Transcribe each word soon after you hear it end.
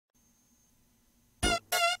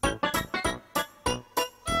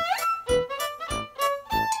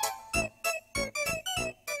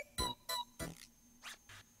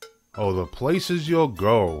Oh, the Places You'll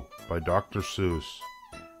Go by Dr. Seuss.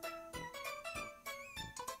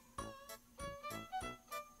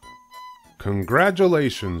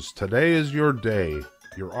 Congratulations, today is your day.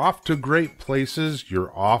 You're off to great places,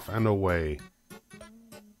 you're off and away.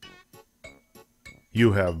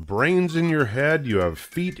 You have brains in your head, you have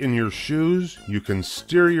feet in your shoes, you can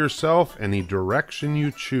steer yourself any direction you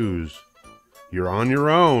choose. You're on your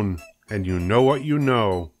own, and you know what you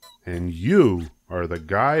know, and you are the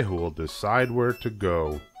guy who will decide where to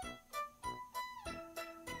go.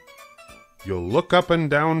 You'll look up and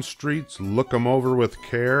down streets, look 'em over with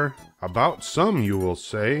care. About some you will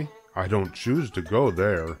say, I don't choose to go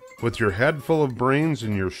there. With your head full of brains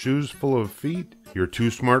and your shoes full of feet, you're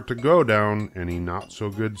too smart to go down any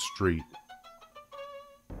not-so-good street.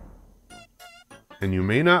 And you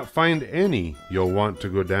may not find any you'll want to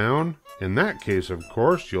go down. In that case, of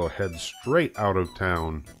course, you'll head straight out of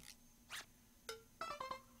town.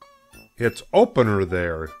 It's opener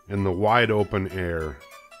there in the wide open air.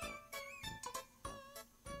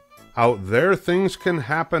 Out there things can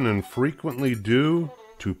happen and frequently do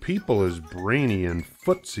to people as brainy and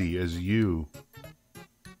footsy as you.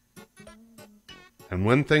 And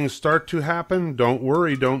when things start to happen, don't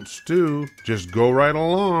worry, don't stew. Just go right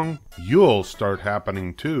along. You'll start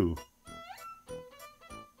happening too.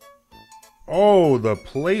 Oh, the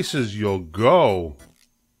places you'll go!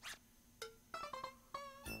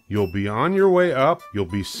 You'll be on your way up, you'll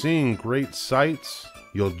be seeing great sights,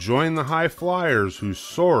 you'll join the high flyers who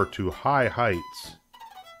soar to high heights.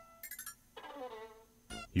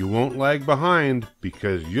 You won't lag behind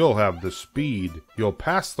because you'll have the speed. You'll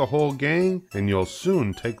pass the whole gang and you'll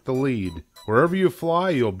soon take the lead. Wherever you fly,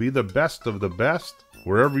 you'll be the best of the best.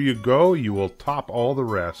 Wherever you go, you will top all the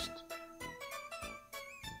rest.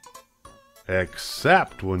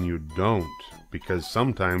 Except when you don't, because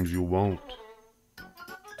sometimes you won't.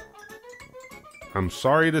 I'm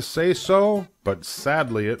sorry to say so, but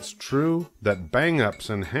sadly it's true that bang-ups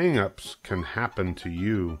and hang-ups can happen to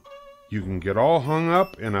you. You can get all hung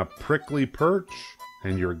up in a prickly perch,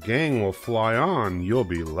 and your gang will fly on, you'll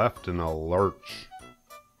be left in a lurch.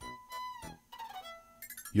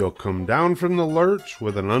 You'll come down from the lurch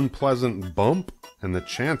with an unpleasant bump, and the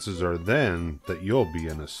chances are then that you'll be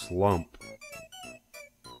in a slump.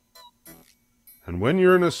 And when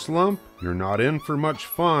you're in a slump, you're not in for much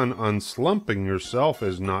fun. Unslumping yourself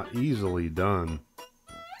is not easily done.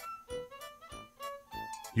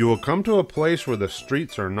 You will come to a place where the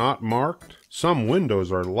streets are not marked. Some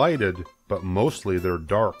windows are lighted, but mostly they're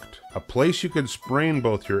darked. A place you could sprain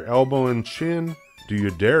both your elbow and chin. Do you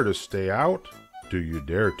dare to stay out? Do you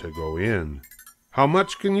dare to go in? How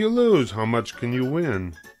much can you lose? How much can you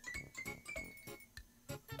win?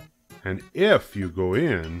 And if you go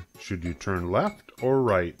in, should you turn left or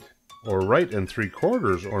right? Or right and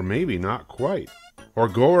 3/4, or maybe not quite? Or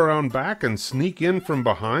go around back and sneak in from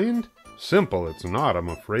behind? Simple it's not, I'm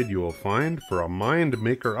afraid you will find, for a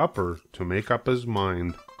mind-maker-upper to make up his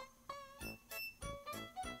mind.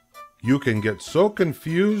 You can get so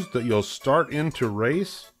confused that you'll start in to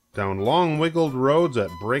race down long wiggled roads at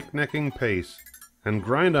breaknecking pace, and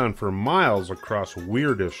grind on for miles across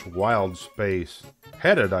weirdish wild space,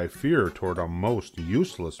 headed, I fear, toward a most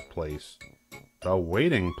useless place, the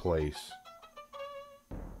waiting place.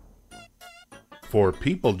 For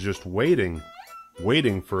people just waiting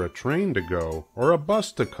for a train to go, or a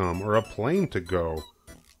bus to come, or a plane to go,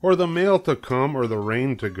 or the mail to come, or the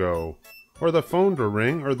rain to go, or the phone to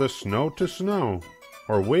ring, or the snow to snow,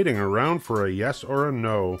 or waiting around for a yes or a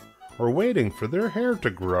no, or waiting for their hair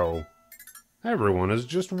to grow. Everyone is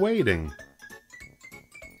just waiting.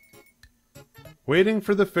 Waiting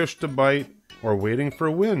for the fish to bite, or waiting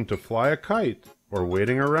for wind to fly a kite, or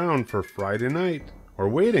waiting around for Friday night, or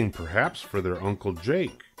waiting perhaps for their Uncle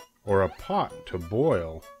Jake, or a pot to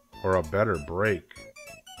boil, or a better break,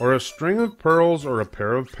 or a string of pearls, or a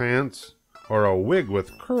pair of pants, or a wig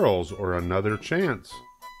with curls, or another chance.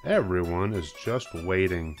 Everyone is just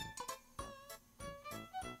waiting.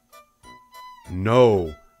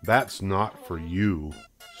 No, that's not for you.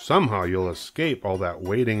 Somehow you'll escape all that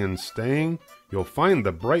waiting and staying. You'll find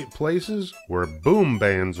the bright places where boom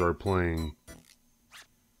bands are playing.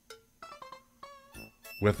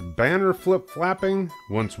 With banner flip-flapping,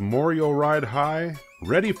 once more you'll ride high,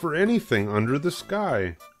 ready for anything under the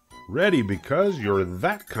sky. Ready because you're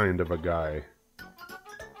that kind of a guy.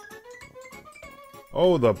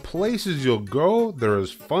 Oh, the places you'll go, there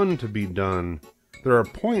is fun to be done. There are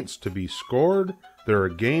points to be scored, there are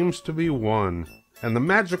games to be won, and the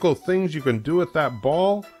magical things you can do at that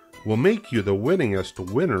ball will make you the winningest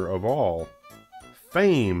winner of all.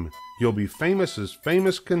 Fame, you'll be famous as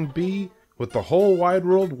famous can be with the whole wide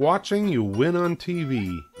world watching you win on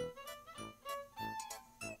TV.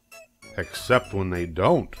 Except when they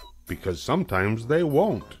don't, because sometimes they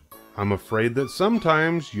won't. I'm afraid that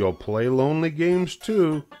sometimes you'll play lonely games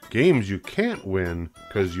too, games you can't win,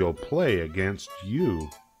 'cause you'll play against you.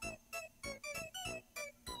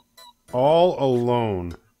 All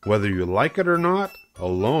alone. Whether you like it or not,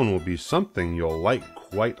 alone will be something you'll like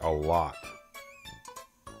quite a lot.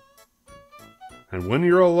 And when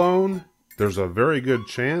you're alone, there's a very good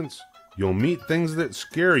chance you'll meet things that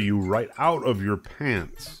scare you right out of your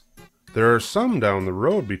pants. There are some down the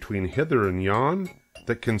road between hither and yon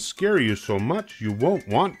that can scare you so much you won't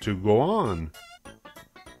want to go on.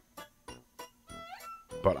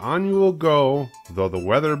 But on you will go, though the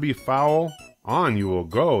weather be foul. On you will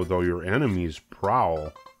go, though your enemies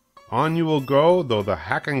prowl. On you will go, though the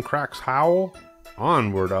hacking cracks howl.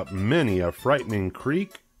 Onward up many a frightening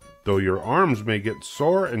creek, though your arms may get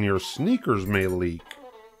sore and your sneakers may leak.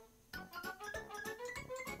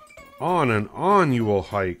 On and on you will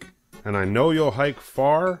hike, and I know you'll hike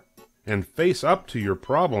far, and face up to your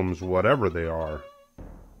problems, whatever they are.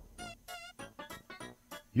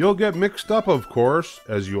 You'll get mixed up, of course,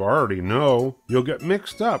 as you already know. You'll get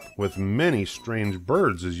mixed up with many strange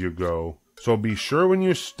birds as you go. So be sure when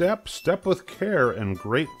you step with care and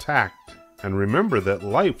great tact. And remember that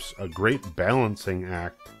life's a great balancing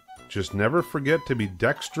act. Just never forget to be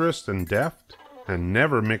dexterous and deft, and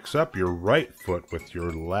never mix up your right foot with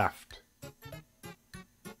your left.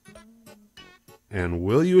 And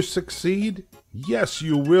will you succeed? Yes,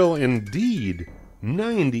 you will indeed.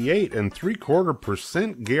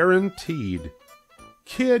 98.75% guaranteed.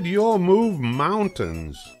 Kid, you'll move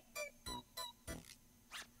mountains.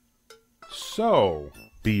 So,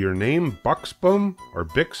 be your name Buxbaum, or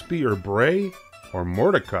Bixby, or Bray, or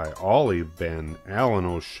Mordecai, Olive, Ben, Alan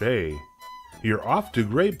O'Shea. You're off to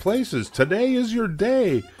great places. Today is your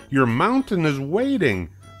day. Your mountain is waiting.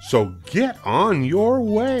 So get on your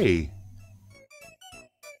way.